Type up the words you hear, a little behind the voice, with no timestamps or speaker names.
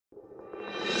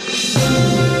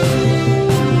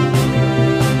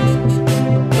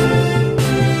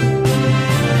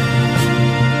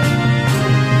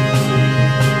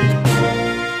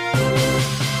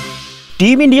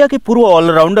Team India के पूर्व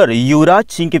allrounder Yuvraj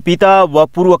Singh के पिता व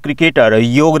पूर्व क्रिकेटर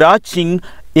युवराज सिंह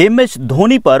MS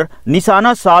धोनी पर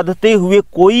निशाना साधते हुए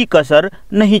कोई कसर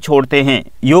नहीं छोड़ते हैं।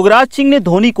 युवराज सिंह ने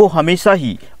धोनी को हमेशा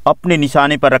ही अपने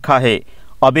निशाने पर रखा है।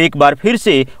 अब एक बार फिर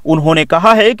से उन्होंने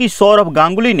कहा है कि सौरव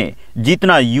गांगुली ने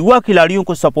जितना युवा खिलाड़ियों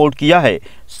को सपोर्ट किया है,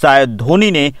 शायद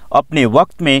धोनी ने अपने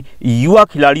वक्त में युवा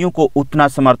खिलाड़ियों को उतना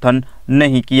समर्थन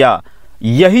नहीं किया।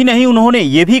 यही नहीं, उन्होंने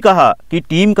ये भी कहा कि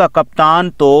टीम का कप्तान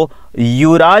तो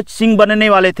युवराज सिंह बनने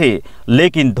वाले थे,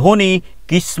 लेकिन धोनी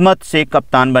किस्मत से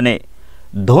कप्तान बने।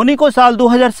 धोनी को साल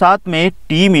 2007 में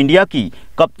टीम इंडिया की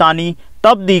कप्तानी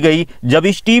तब दी गई जब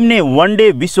इस टीम ने वनडे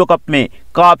विश्व कप में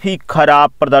काफ़ी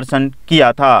खराब प्रदर्शन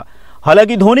किया था।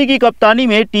 हालांकि धोनी की कप्तानी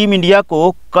में टीम इंडिया को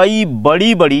कई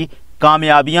बड़ी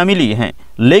कामयाबियां मिली हैं,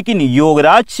 लेकिन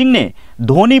युवराज सिंह ने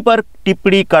धोनी पर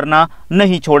टिप्पणी करना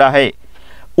नहीं छोड़ा है।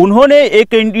 उन्होंने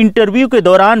एक इंटरव्यू के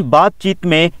दौरान बातचीत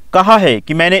में कहा है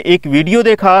कि मैंने एक वीडियो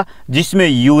देखा जिसमें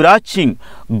युवराज सिंह,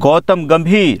 गौतम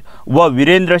गंभीर व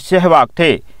वीरेंद्र सहवाग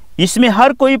थे। इसमें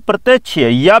हर कोई प्रत्यक्ष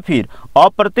या फिर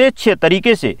अप्रत्यक्ष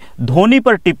तरीके से धोनी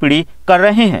पर टिप्पणी कर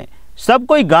रहे हैं। सब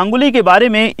कोई गांगुली के बारे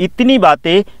में इतनी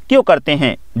बातें क्यों करते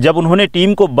हैं? जब उन्होंने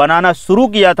टीम को बनाना शुरू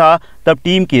किया था तब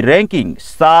टीम की रैंकिंग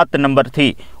 7 नंबर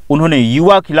थी। उन्होंने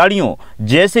युवा खिलाड़ियों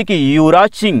जैसे कि युवराज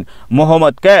सिंह,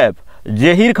 मोहम्मद कैफ,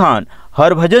 जहीर खान,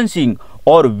 हरभजन सिंह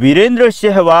और वीरेंद्र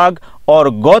सहवाग और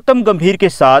गौतम गंभीर के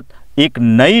साथ एक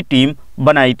नई टीम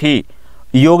बनाई थी।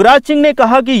 युवराज सिंह ने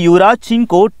कहा कि युवराज सिंह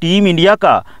को टीम इंडिया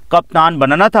का कप्तान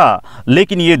बनाना था,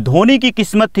 लेकिन ये धोनी की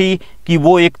किस्मत थी कि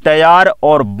वो एक तैयार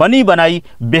और बनी बनाई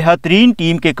बेहतरीन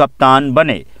टीम के कप्तान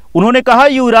बने। उन्होंने कहा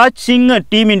युवराज सिंह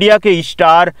टीम इंडिया के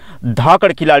स्टार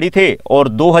धाकड़ खिलाड़ी थे और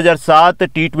 2007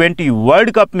 T20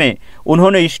 वर्ल्ड कप में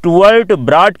उन्होंने स्टुअर्ट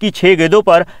ब्रॉड की 6 गेंदों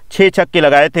पर 6 छक्के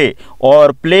लगाए थे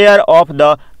और प्लेयर ऑफ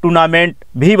द टूर्नामेंट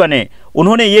भी बने।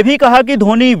 उन्होंने ये भी कहा कि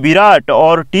धोनी, विराट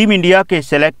और टीम इंडिया के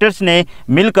सेलेक्टर्स ने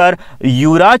मिलकर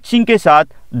युवराज सिंह के साथ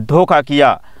धोखा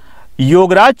किया।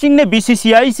 युवराज सिंह ने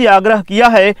BCCI से आग्रह किया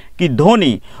है कि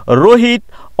धोनी, रोहित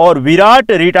और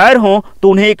विराट रिटायर हों तो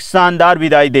उन्हें एक शानदार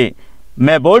विदाई दें।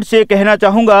 मैं बोर्ड से कहना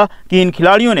चाहूँगा कि इन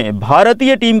खिलाड़ियों ने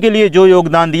भारतीय टीम के लिए जो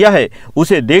योगदान दिया है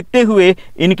उसे देखते हुए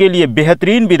इनके लिए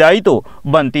बेहतरीन विदाई तो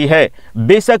बनती है।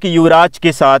 बेशक युवराज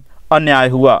के साथ अन्याय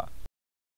हुआ।